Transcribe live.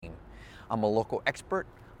I'm a local expert,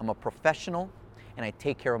 I'm a professional, and I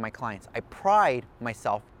take care of my clients. I pride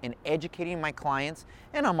myself in educating my clients,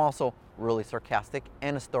 and I'm also really sarcastic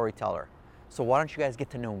and a storyteller. So why don't you guys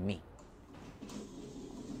get to know me?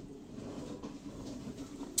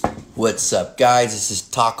 What's up, guys? This is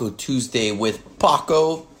Taco Tuesday with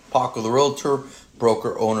Paco. Paco the Realtor,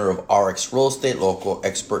 broker, owner of RX Real Estate, local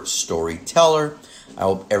expert storyteller. I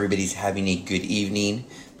hope everybody's having a good evening.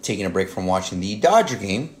 Taking a break from watching the Dodger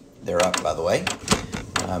game. They're up, by the way.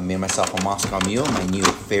 Me and myself a Moscow Mule, my new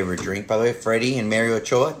favorite drink, by the way. Freddie and Mario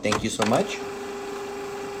Ochoa, thank you so much.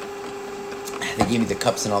 They gave me the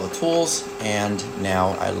cups and all the tools, and now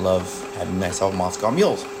I love having myself Moscow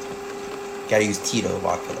Mules. Gotta use Tito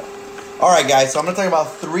vodka though. Alright guys, so I'm gonna talk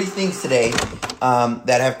about 3 things today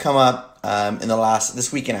that have come up in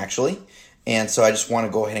this weekend actually. And so I just want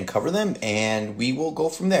to go ahead and cover them, and we will go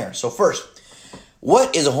from there. So first,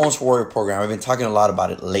 what is a Homes for Warrior program? I've been talking a lot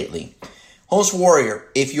about it lately. Homes for Warrior,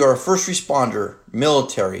 if you are a first responder,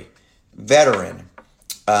 military, veteran,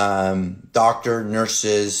 doctor,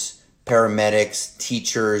 nurses, paramedics,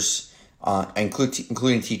 teachers,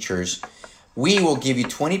 including teachers, we will give you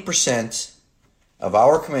 20% of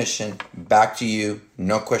our commission back to you,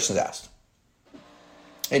 no questions asked.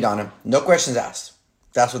 Hey Donna, no questions asked.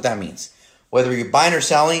 That's what that means. Whether you're buying or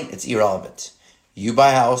selling, it's irrelevant. You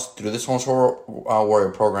buy a house through this Homes for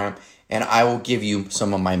Warrior program, and I will give you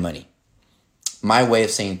some of my money. My way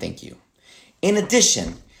of saying thank you. In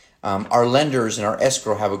addition, our lenders and our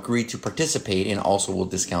escrow have agreed to participate and also will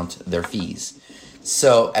discount their fees.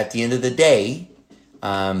 So at the end of the day,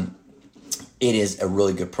 it is a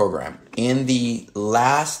really good program. In the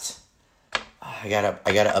last, I gotta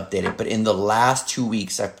update it, but in the last 2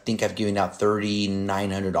 weeks, I think I've given out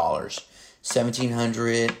 $3,900,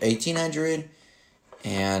 $1,700, $1,800,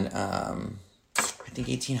 and I think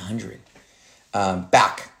 $1,800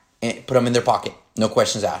 back. And put them in their pocket. No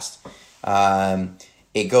questions asked.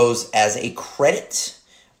 It goes as a credit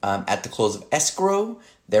at the close of escrow.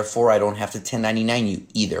 Therefore, I don't have to 1099 you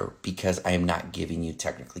either because I am not giving you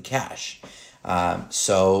technically cash.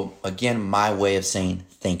 So, again, my way of saying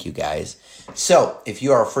thank you, guys. So, if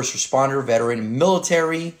you are a first responder, veteran,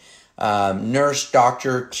 military, nurse,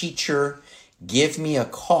 doctor, teacher, give me a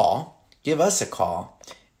call. Give us a call.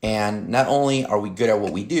 And not only are we good at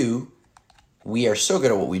what we do, we are so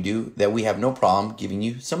good at what we do that we have no problem giving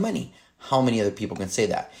you some money. How many other people can say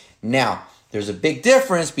that? Now, there's a big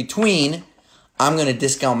difference between I'm going to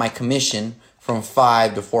discount my commission from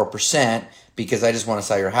 5 to 4% because I just want to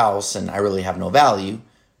sell your house and I really have no value.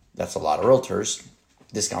 That's a lot of realtors,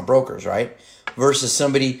 discount brokers, right? Versus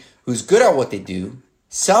somebody who's good at what they do,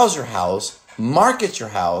 sells your house, markets your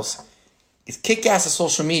house, is kick-ass at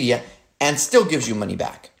social media, and still gives you money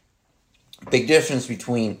back. Big difference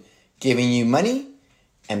between giving you money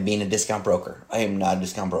and being a discount broker. I am not a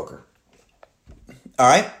discount broker. All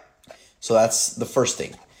right? So that's the first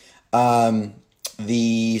thing.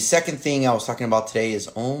 The second thing I was talking about today is,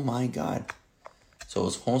 oh my God. So it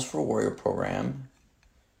was Homes for Warrior program.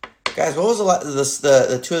 Guys, what was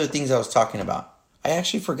the 2 other things I was talking about? I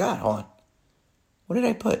actually forgot. Hold on. What did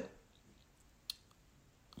I put?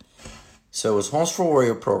 So it was Homes for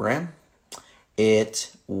Warrior program.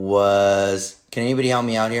 It was, can anybody help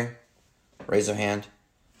me out here? Raise a hand.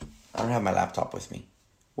 I don't have my laptop with me.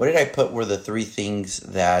 What did I put were the 3 things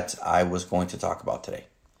that I was going to talk about today?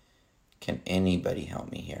 Can anybody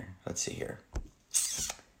help me here? Let's see here.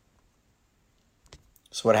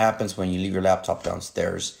 So what happens when you leave your laptop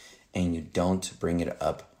downstairs and you don't bring it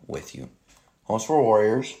up with you? Homes for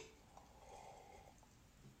Warriors.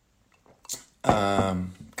 God,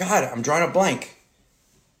 I'm drawing a blank.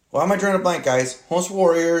 Why am I drawing a blank, guys? Homes for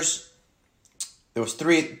Warriors. There was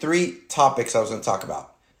three topics I was going to talk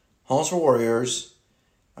about. Homes for Warriors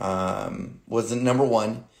was the number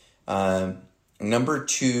 1. Number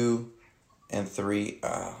 2 and 3.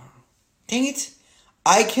 Dang it.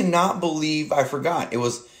 I cannot believe I forgot. It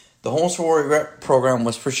was the Homes for Warrior program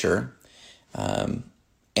was for sure.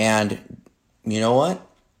 And you know what?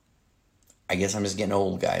 I guess I'm just getting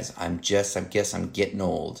old, guys. I guess I'm getting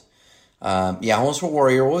old. Homes for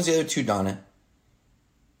Warrior. What was the other 2, Donna?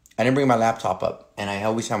 I didn't bring my laptop up, and I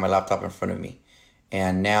always have my laptop in front of me.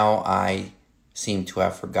 And now I seem to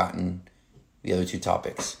have forgotten the other 2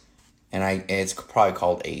 topics. And it's probably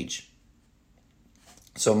called age.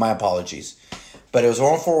 So my apologies. But it was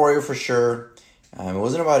Home for Warrior for sure. It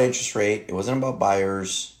wasn't about interest rate. It wasn't about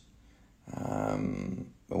buyers. It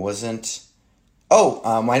wasn't...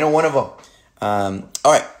 I know one of them.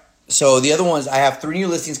 All right. So the other ones, I have 3 new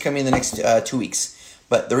listings coming in the next 2 weeks.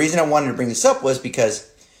 But the reason I wanted to bring this up was because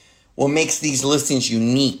what makes these listings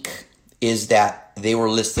unique is that they were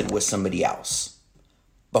listed with somebody else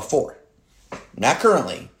before. Not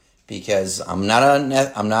currently, because I'm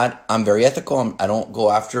very ethical. I don't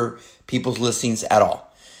go after people's listings at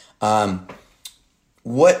all.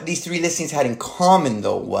 What these 3 listings had in common,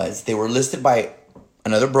 though, was they were listed by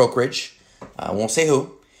another brokerage. I won't say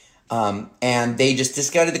who. And they just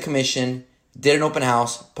discounted the commission, did an open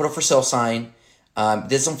house, put a for sale sign,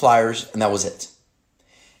 did some flyers, and that was it.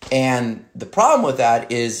 And the problem with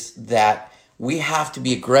that is that we have to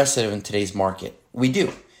be aggressive in today's market. We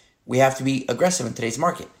do. We have to be aggressive in today's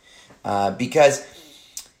market because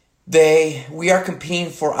we are competing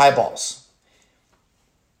for eyeballs.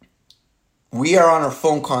 We are on our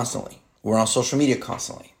phone constantly. We're on social media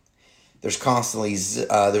constantly. There's constantly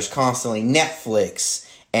Netflix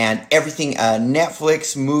and everything.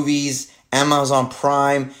 Netflix, movies, Amazon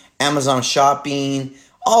Prime, Amazon Shopping,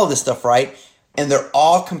 all of this stuff, right? And they're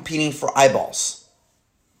all competing for eyeballs.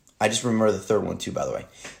 I just remember the third one too, by the way.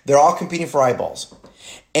 They're all competing for eyeballs.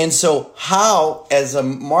 And so how, as a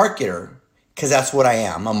marketer, because that's what I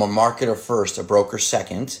am, I'm a marketer first, a broker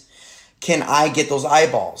second, can I get those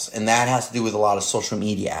eyeballs? And that has to do with a lot of social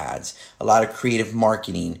media ads, a lot of creative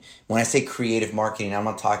marketing. When I say creative marketing, I'm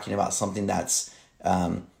not talking about something that's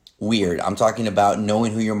weird. I'm talking about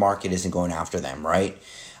knowing who your market is and going after them, right?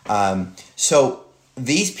 So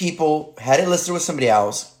these people had it listed with somebody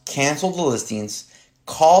else, canceled the listings,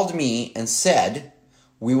 called me and said,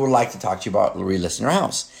 we would like to talk to you about relisting our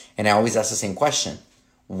house. And I always ask the same question.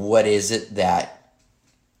 What is it that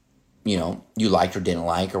you liked or didn't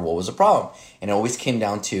like, or what was the problem? And it always came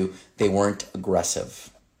down to they weren't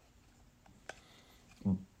aggressive.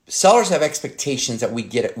 Sellers have expectations that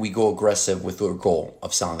we go aggressive with their goal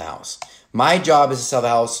of selling the house. My job is to sell the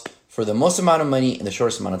house for the most amount of money in the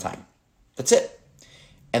shortest amount of time. That's it.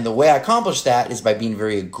 And the way I accomplish that is by being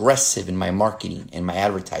very aggressive in my marketing and my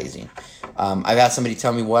advertising. I've had somebody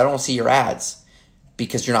tell me, well, I don't see your ads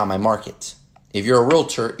because you're not my market. If you're a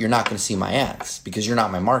realtor, you're not going to see my ads because you're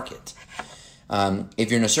not my market. If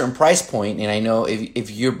you're in a certain price point, and I know if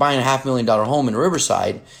you're buying a $500,000 home in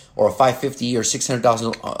Riverside, or a $550,000 or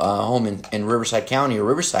 $600,000 home in Riverside County or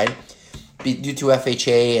Riverside, due to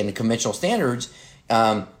FHA and conventional standards,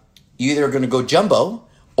 you're either going to go jumbo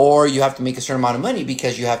or you have to make a certain amount of money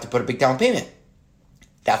because you have to put a big down payment.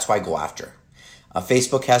 That's why I go after.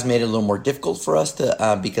 Facebook has made it a little more difficult for us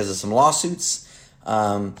to because of some lawsuits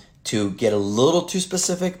to get a little too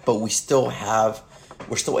specific, but we're still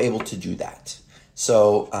able to do that.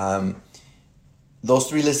 So those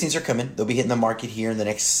 3 listings are coming. They'll be hitting the market here in the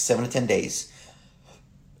next 7 to 10 days.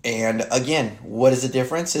 And again, what is the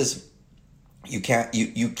difference is you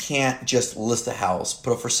can't just list a house,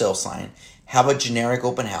 put a for sale sign, have a generic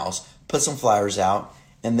open house, put some flyers out,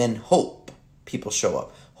 and then hope people show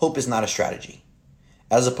up. Hope is not a strategy.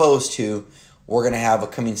 As opposed to, we're going to have a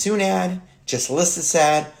coming soon ad, just list this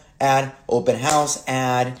ad, open house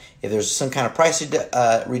ad. If there's some kind of price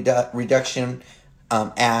reduction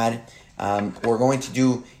ad, we're going to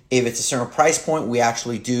do, if it's a certain price point, we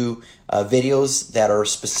actually do videos that are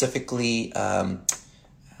specifically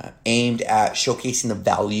aimed at showcasing the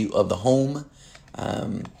value of the home.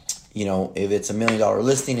 If it's $1 million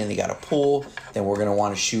listing and they got a pool, then we're going to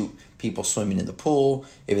want to shoot people swimming in the pool.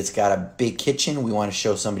 If it's got a big kitchen, we want to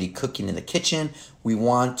show somebody cooking in the kitchen. We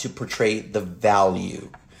want to portray the value.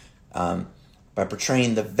 By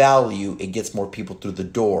portraying the value, it gets more people through the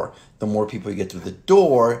door. The more people you get through the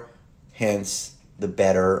door, hence the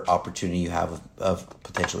better opportunity you have of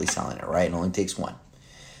potentially selling it, right? It only takes one.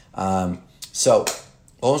 So,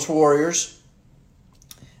 Homes for Warriors,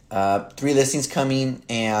 3 listings coming,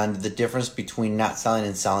 and the difference between not selling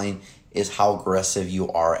and selling is how aggressive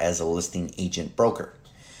you are as a listing agent broker.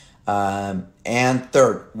 And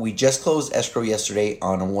third, we just closed escrow yesterday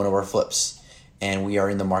on one of our flips, and we are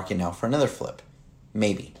in the market now for another flip,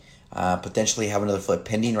 maybe. Potentially have another flip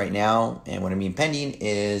pending right now, and what I mean pending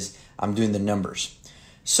is I'm doing the numbers.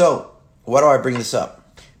 So, why do I bring this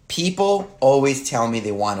up? People always tell me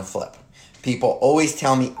they want to flip. People always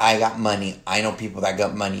tell me I got money. I know people that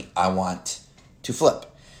got money. I want to flip.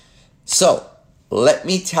 So, let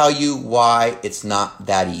me tell you why it's not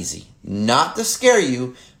that easy. Not to scare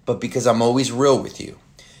you, but because I'm always real with you.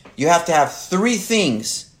 You have to have 3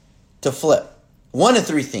 things to flip. 1 of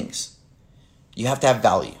 3 things. You have to have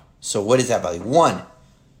value. So what is that value? 1,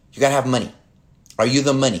 you got to have money. Are you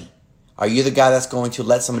the money? Are you the guy that's going to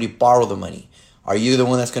let somebody borrow the money? Are you the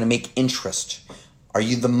one that's going to make interest? Are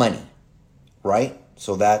you the money? Right?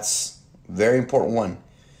 So that's very important 1.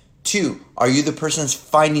 2, are you the person that's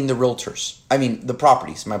finding the the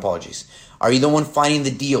properties, my apologies. Are you the one finding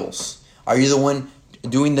the deals? Are you the one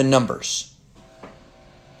doing the numbers?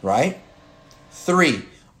 Right? 3,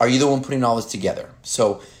 are you the one putting all this together?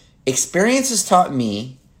 So experience has taught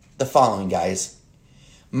me the following, guys.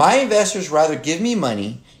 My investors rather give me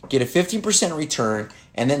money, get a 15% return,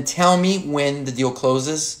 and then tell me when the deal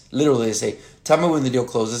closes. Literally, they say, tell me when the deal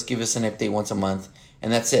closes, give us an update once a month,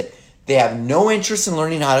 and that's it. They have no interest in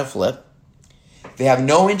learning how to flip. They have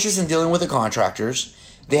no interest in dealing with the contractors.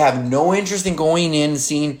 They have no interest in going in and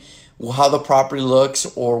seeing how the property looks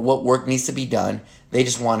or what work needs to be done. They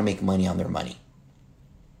just want to make money on their money.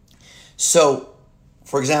 So,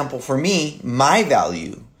 for example, for me, my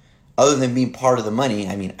value, other than being part of the money,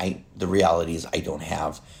 the reality is I don't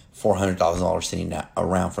have $400,000 sitting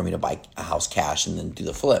around for me to buy a house cash and then do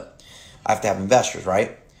the flip. I have to have investors,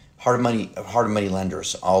 right? Hard money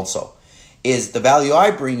lenders also. Is the value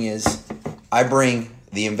I bring is I bring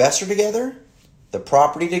the investor together, the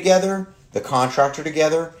property together, the contractor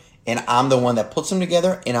together, and I'm the one that puts them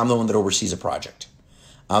together, and I'm the one that oversees a project.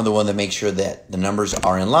 I'm the one that makes sure that the numbers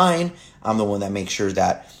are in line. I'm the one that makes sure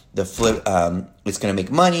that the flip it's going to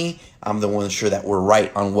make money. I'm the one that's sure that we're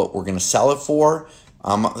right on what we're going to sell it for.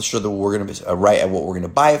 I'm sure that we're going to be right at what we're going to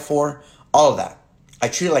buy it for. All of that. I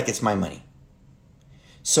treat it like it's my money.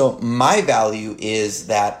 So my value is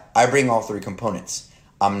that I bring all 3 components.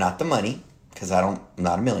 I'm not the money because I'm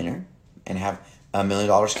not a millionaire and have $1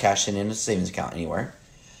 million cashed in a savings account anywhere.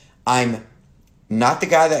 I'm not the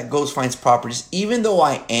guy that goes finds properties, even though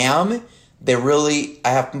I am. I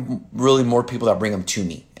have really more people that bring them to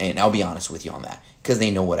me, and I'll be honest with you on that because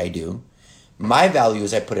they know what I do. My value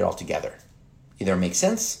is I put it all together. Either it makes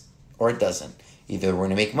sense or it doesn't. Either we're going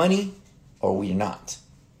to make money or we're not.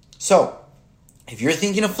 So, if you're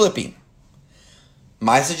thinking of flipping,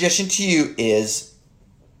 my suggestion to you is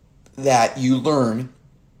that you learn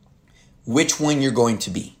which one you're going to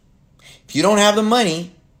be. If you don't have the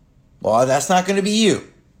money, well, that's not going to be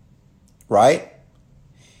you, right?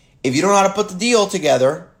 If you don't know how to put the deal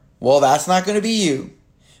together, well, that's not going to be you,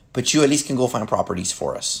 but you at least can go find properties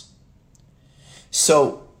for us.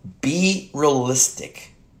 So be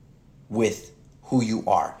realistic with who you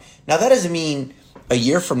are. Now, that doesn't mean a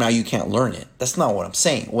year from now you can't learn it. That's not what I'm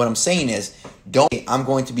saying. What I'm saying is, I'm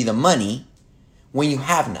going to be the money when you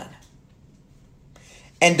have none.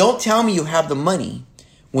 And don't tell me you have the money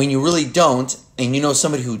when you really don't, and you know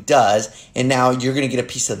somebody who does, and now you're going to get a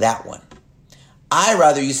piece of that one. I'd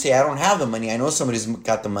rather you say, I don't have the money. I know somebody's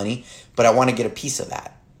got the money, but I want to get a piece of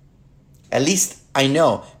that. At least I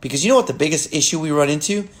know. Because you know what the biggest issue we run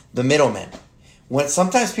into? The middlemen. When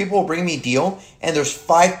sometimes people will bring me a deal, and there's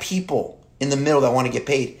 5 people in the middle that want to get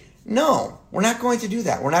paid. No, we're not going to do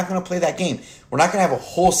that. We're not going to play that game. We're not going to have a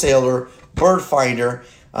wholesaler, bird finder,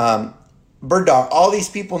 bird dog, all these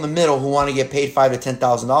people in the middle who want to get paid $5,000 to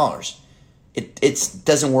 $10,000. It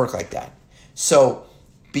doesn't work like that. So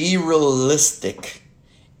be realistic.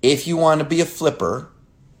 If you want to be a flipper,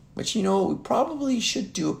 which we probably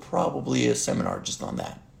should do a seminar just on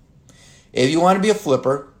that. If you want to be a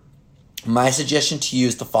flipper, my suggestion to you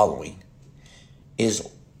is the following: is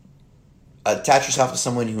attach yourself to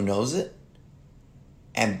someone who knows it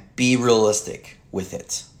and be realistic with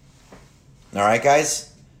it. All right,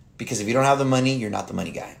 guys? Because if you don't have the money, you're not the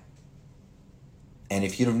money guy. And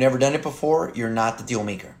if you've never done it before, you're not the deal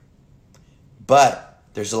maker. But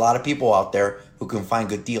there's a lot of people out there who can find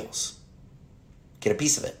good deals. Get a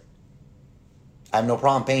piece of it. I have no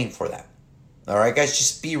problem paying for that. All right, guys?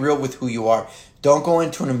 Just be real with who you are. Don't go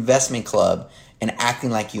into an investment club and acting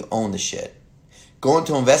like you own the shit. Go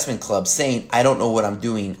into an investment club saying, I don't know what I'm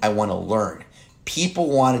doing. I want to learn. People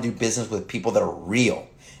want to do business with people that are real,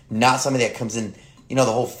 not somebody that comes in, the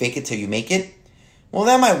whole fake it till you make it. Well,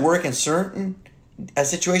 that might work in certain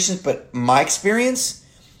situations, but my experience,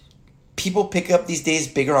 people pick up these days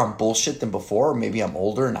bigger on bullshit than before, or maybe I'm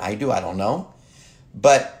older and I do, I don't know.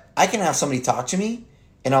 But I can have somebody talk to me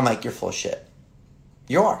and I'm like, you're full of shit.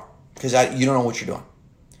 You are, because you don't know what you're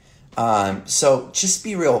doing. So just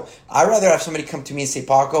be real. I'd rather have somebody come to me and say,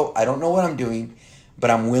 Paco, I don't know what I'm doing, but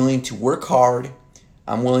I'm willing to work hard,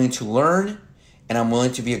 I'm willing to learn, and I'm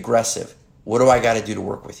willing to be aggressive. What do I got to do to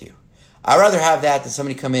work with you? I'd rather have that than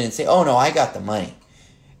somebody come in and say, oh no, I got the money.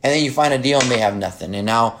 And then you find a deal and they have nothing. And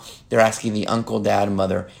now they're asking the uncle, dad, and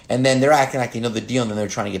mother. And then they're acting like they know the deal and then they're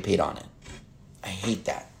trying to get paid on it. I hate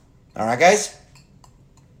that. All right, guys?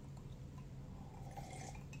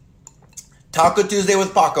 Taco Tuesday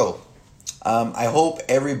with Paco. I hope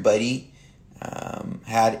everybody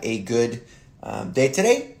had a good day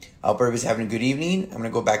today. I hope everybody's having a good evening. I'm going to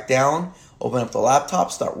go back down, open up the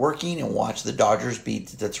laptop, start working, and watch the Dodgers beat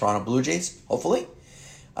the Toronto Blue Jays, hopefully.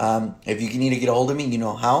 If you need to get a hold of me, you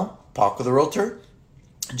know how. Paco the Realtor.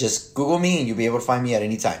 Just Google me and you'll be able to find me at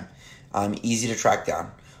any time. I'm easy to track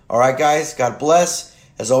down. All right, guys, God bless.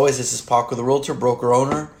 As always, this is Paco the Realtor, broker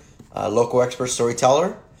owner, local expert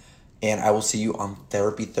storyteller, and I will see you on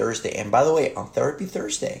Therapy Thursday. And by the way, on Therapy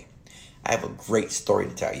Thursday, I have a great story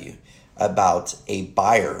to tell you about a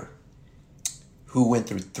buyer who went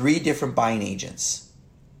through 3 different buying agents,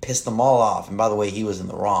 pissed them all off, and by the way, he was in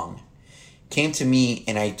the wrong. Came to me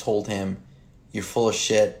and I told him, you're full of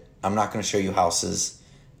shit. I'm not going to show you houses.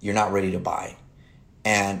 You're not ready to buy.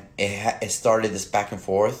 And it started this back and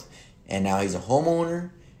forth, and now he's a homeowner,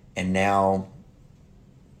 and now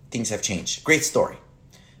things have changed. Great story.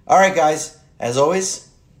 All right, guys, as always,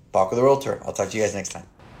 Paco the Realtor. I'll talk to you guys next time.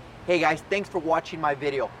 Hey guys, thanks for watching my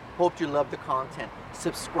video. Hope you love the content.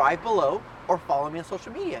 Subscribe below or follow me on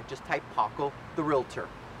social media. Just type Paco the Realtor.